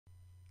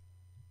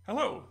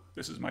Hello,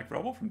 this is Mike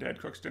Vrobel from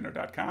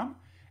DadCooksDinner.com,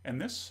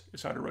 and this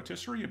is how to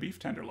rotisserie a beef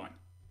tenderloin.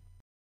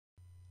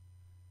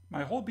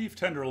 My whole beef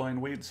tenderloin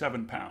weighed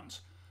 7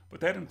 pounds, but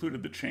that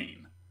included the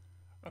chain,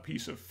 a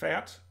piece of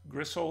fat,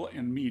 gristle,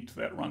 and meat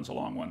that runs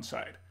along one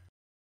side.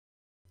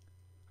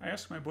 I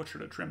asked my butcher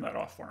to trim that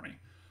off for me,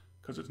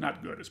 because it's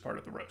not good as part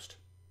of the roast.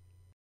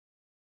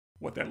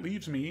 What that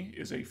leaves me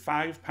is a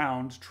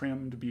 5-pound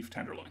trimmed beef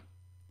tenderloin.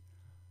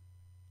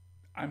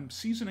 I'm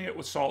seasoning it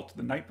with salt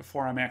the night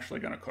before I'm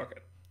actually going to cook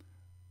it.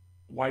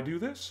 Why do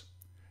this?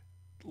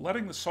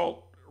 Letting the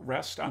salt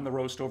rest on the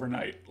roast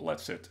overnight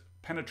lets it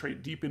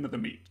penetrate deep into the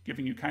meat,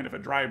 giving you kind of a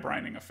dry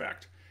brining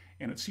effect,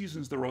 and it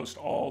seasons the roast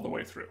all the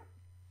way through.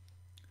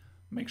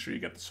 Make sure you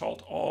get the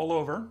salt all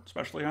over,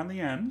 especially on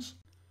the ends.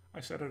 I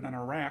set it on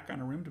a rack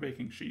on a rimmed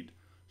baking sheet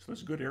so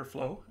there's good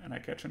airflow and I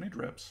catch any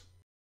drips.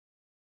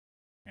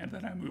 And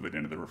then I move it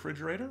into the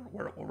refrigerator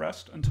where it will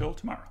rest until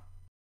tomorrow.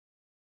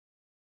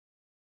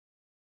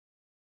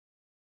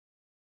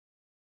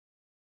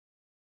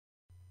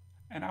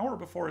 An hour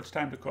before it's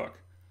time to cook,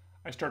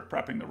 I start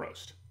prepping the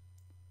roast.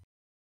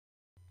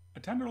 A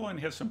tenderloin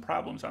has some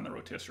problems on the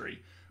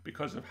rotisserie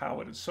because of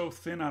how it is so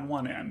thin on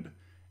one end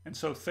and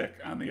so thick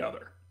on the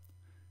other.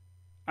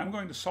 I'm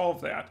going to solve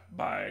that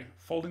by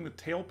folding the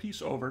tail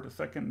piece over to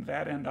thicken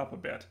that end up a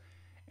bit,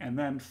 and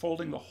then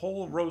folding the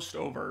whole roast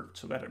over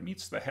so that it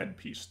meets the head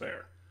piece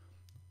there.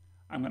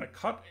 I'm going to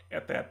cut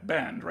at that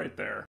bend right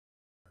there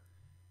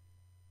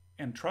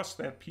and truss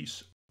that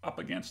piece up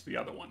against the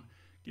other one,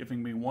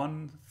 giving me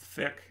one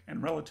thick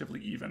and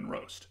relatively even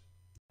roast.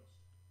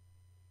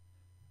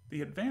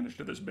 The advantage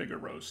to this bigger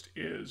roast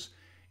is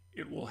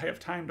it will have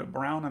time to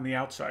brown on the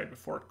outside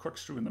before it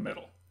cooks through in the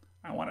middle.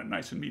 I want it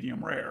nice and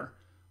medium rare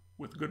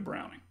with good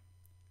browning.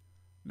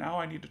 Now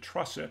I need to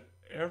truss it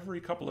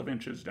every couple of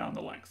inches down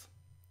the length.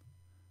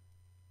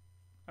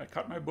 I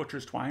cut my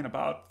butcher's twine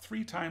about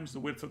 3 times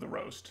the width of the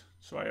roast,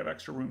 so I have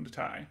extra room to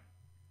tie.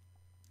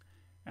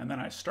 And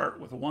then I start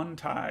with one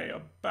tie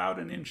about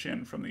an inch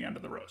in from the end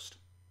of the roast.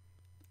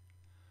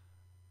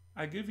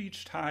 I give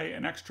each tie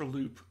an extra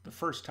loop the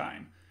first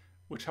time,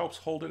 which helps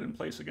hold it in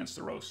place against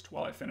the roast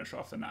while I finish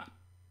off the knot.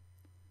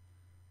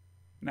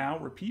 Now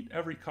repeat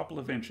every couple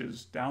of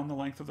inches down the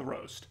length of the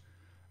roast,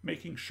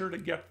 making sure to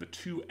get the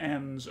 2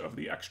 ends of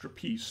the extra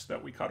piece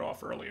that we cut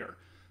off earlier,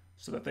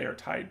 so that they are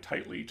tied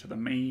tightly to the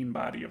main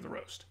body of the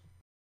roast.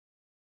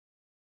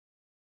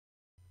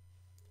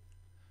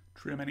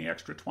 Trim any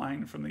extra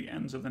twine from the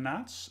ends of the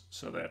knots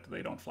so that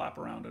they don't flap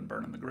around and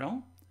burn in the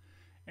grill,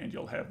 and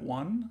you'll have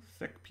one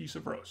thick piece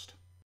of roast.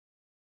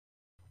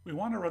 We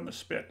want to run the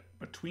spit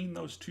between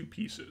those 2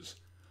 pieces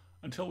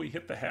until we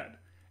hit the head,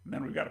 and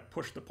then we've got to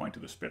push the point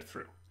of the spit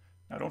through.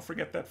 Now don't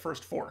forget that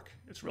first fork.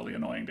 It's really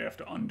annoying to have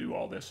to undo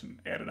all this and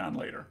add it on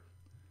later.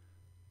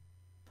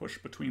 Push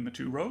between the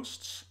 2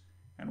 roasts,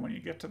 and when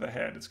you get to the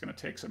head, it's going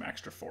to take some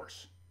extra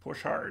force.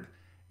 Push hard,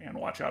 and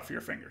watch out for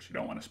your fingers. You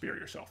don't want to spear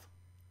yourself.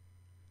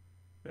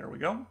 There we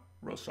go.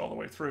 Roast all the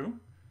way through.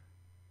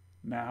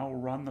 Now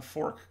run the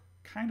fork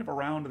kind of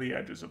around the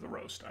edges of the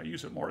roast. I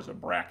use it more as a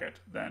bracket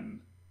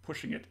than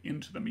pushing it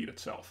into the meat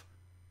itself.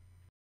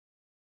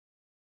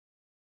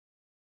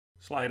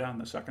 Slide on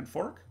the second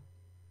fork.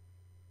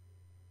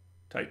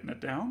 Tighten it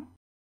down.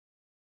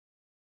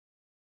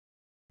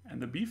 And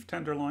the beef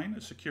tenderloin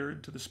is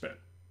secured to the spit.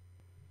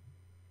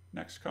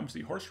 Next comes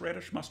the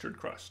horseradish mustard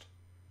crust.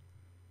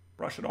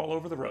 Brush it all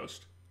over the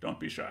roast. Don't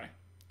be shy.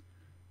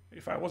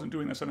 If I wasn't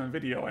doing this on a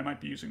video, I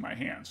might be using my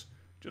hands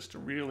just to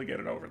really get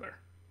it over there.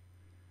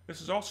 This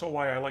is also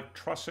why I like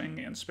trussing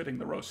and spitting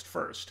the roast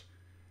first.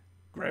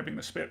 Grabbing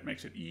the spit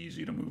makes it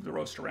easy to move the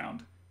roast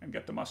around and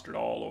get the mustard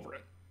all over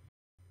it.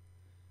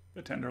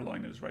 The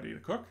tenderloin is ready to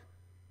cook.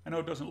 I know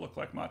it doesn't look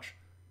like much,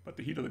 but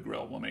the heat of the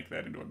grill will make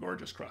that into a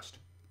gorgeous crust.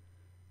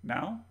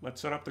 Now,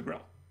 let's set up the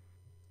grill.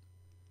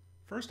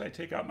 First, I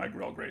take out my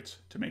grill grates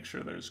to make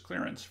sure there's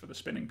clearance for the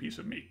spinning piece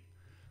of meat.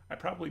 I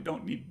probably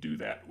don't need to do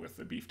that with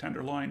the beef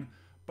tenderloin,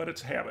 but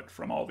it's habit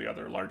from all the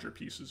other larger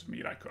pieces of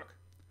meat I cook.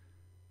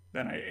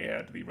 Then I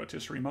add the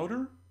rotisserie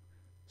motor,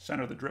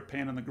 center the drip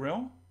pan in the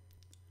grill,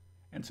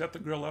 and set the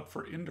grill up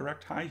for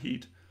indirect high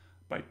heat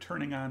by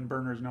turning on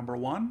burners number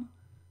 1,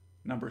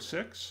 number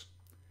 6,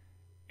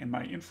 and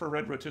my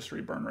infrared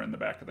rotisserie burner in the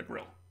back of the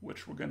grill,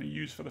 which we're going to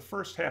use for the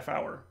first half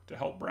hour to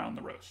help brown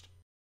the roast.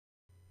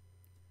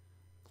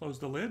 Close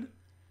the lid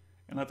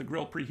and let the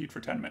grill preheat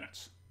for 10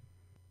 minutes.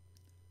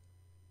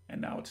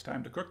 And now it's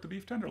time to cook the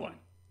beef tenderloin.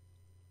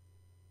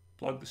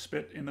 Plug the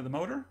spit into the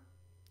motor.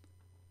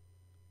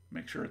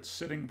 Make sure it's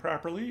sitting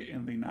properly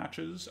in the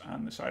notches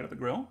on the side of the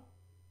grill.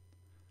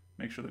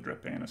 Make sure the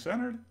drip pan is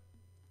centered,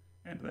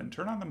 and then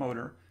turn on the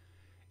motor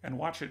and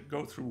watch it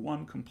go through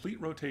one complete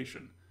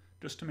rotation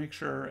just to make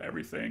sure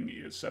everything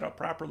is set up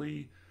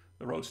properly,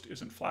 the roast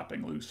isn't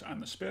flapping loose on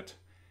the spit,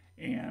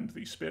 and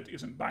the spit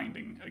isn't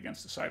binding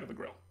against the side of the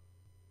grill.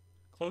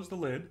 Close the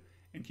lid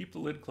and keep the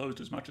lid closed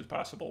as much as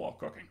possible while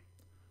cooking.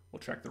 We'll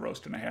check the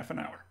roast in a half an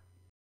hour.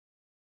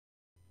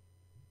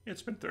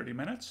 It's been 30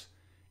 minutes,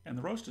 and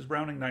the roast is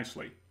browning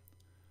nicely.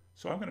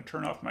 So I'm going to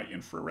turn off my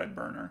infrared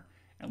burner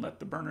and let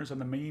the burners on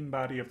the main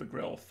body of the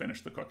grill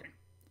finish the cooking.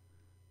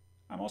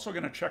 I'm also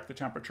going to check the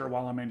temperature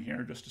while I'm in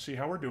here just to see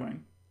how we're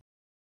doing.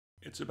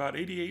 It's about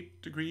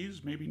 88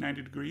 degrees, maybe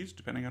 90 degrees,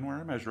 depending on where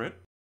I measure it.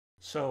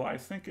 So I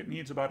think it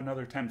needs about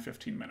another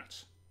 10-15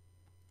 minutes.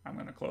 I'm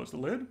going to close the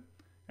lid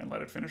and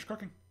let it finish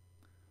cooking.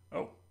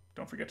 Oh,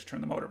 don't forget to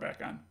turn the motor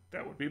back on.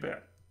 That would be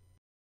bad.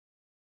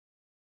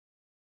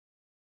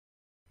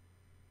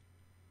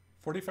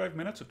 45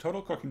 minutes of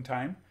total cooking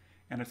time,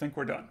 and I think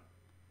we're done.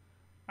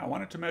 I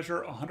want it to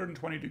measure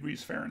 120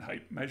 degrees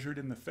Fahrenheit, measured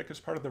in the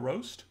thickest part of the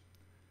roast.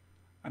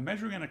 I'm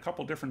measuring in a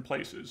couple different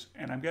places,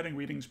 and I'm getting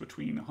readings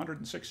between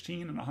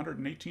 116 and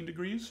 118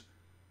 degrees.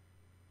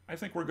 I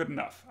think we're good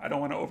enough. I don't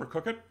want to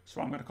overcook it,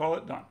 so I'm going to call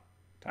it done.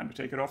 Time to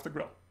take it off the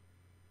grill.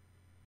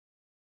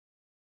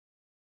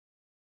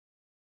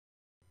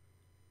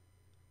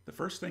 The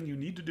first thing you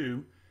need to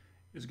do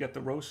is get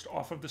the roast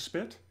off of the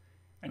spit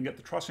and get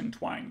the trussing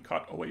twine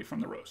cut away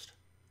from the roast.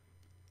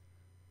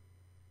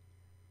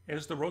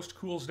 As the roast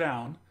cools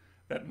down,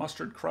 that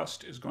mustard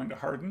crust is going to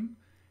harden,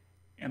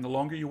 and the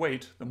longer you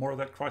wait, the more of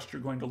that crust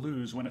you're going to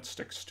lose when it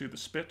sticks to the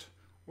spit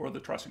or the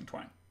trussing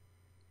twine.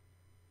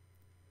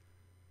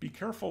 Be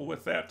careful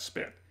with that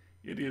spit.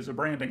 It is a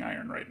branding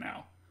iron right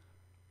now.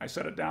 I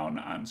set it down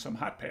on some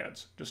hot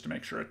pads just to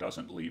make sure it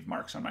doesn't leave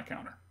marks on my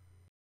counter.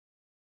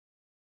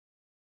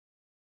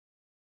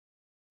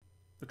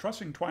 The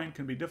trussing twine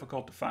can be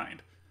difficult to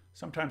find.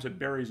 Sometimes it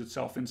buries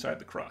itself inside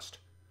the crust.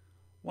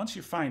 Once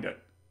you find it,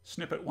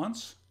 snip it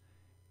once,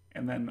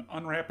 and then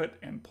unwrap it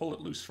and pull it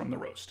loose from the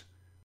roast.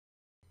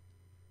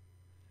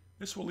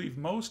 This will leave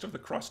most of the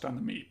crust on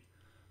the meat,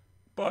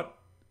 but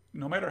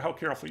no matter how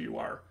careful you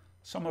are,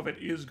 some of it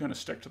is going to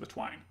stick to the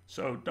twine,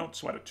 so don't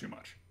sweat it too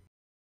much.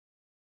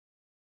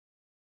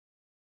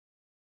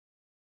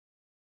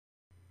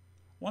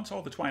 Once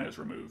all the twine is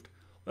removed,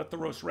 let the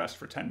roast rest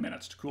for 10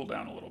 minutes to cool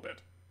down a little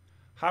bit.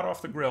 Hot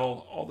off the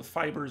grill, all the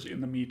fibers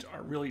in the meat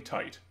are really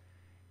tight,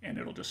 and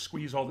it'll just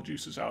squeeze all the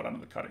juices out onto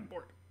the cutting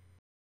board.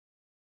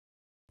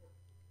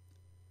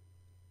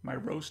 My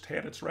roast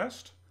had its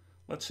rest.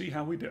 Let's see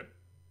how we did.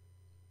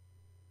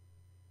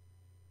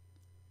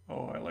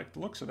 Oh, I like the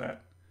looks of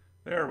that.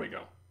 There we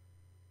go.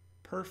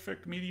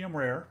 Perfect medium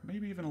rare,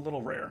 maybe even a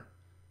little rare,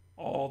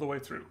 all the way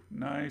through.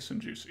 Nice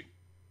and juicy.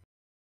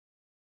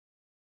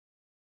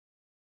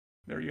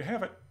 There you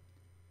have it.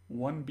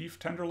 One beef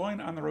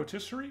tenderloin on the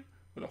rotisserie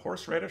with a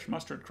horseradish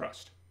mustard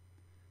crust.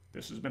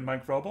 This has been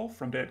Mike Vrobel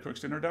from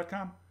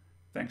DadCooksDinner.com.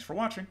 Thanks for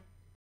watching.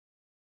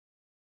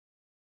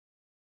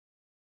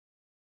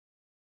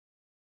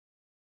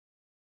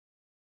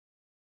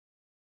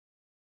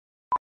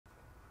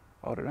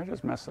 Oh, did I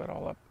just mess that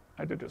all up?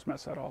 I did just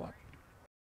mess that all up.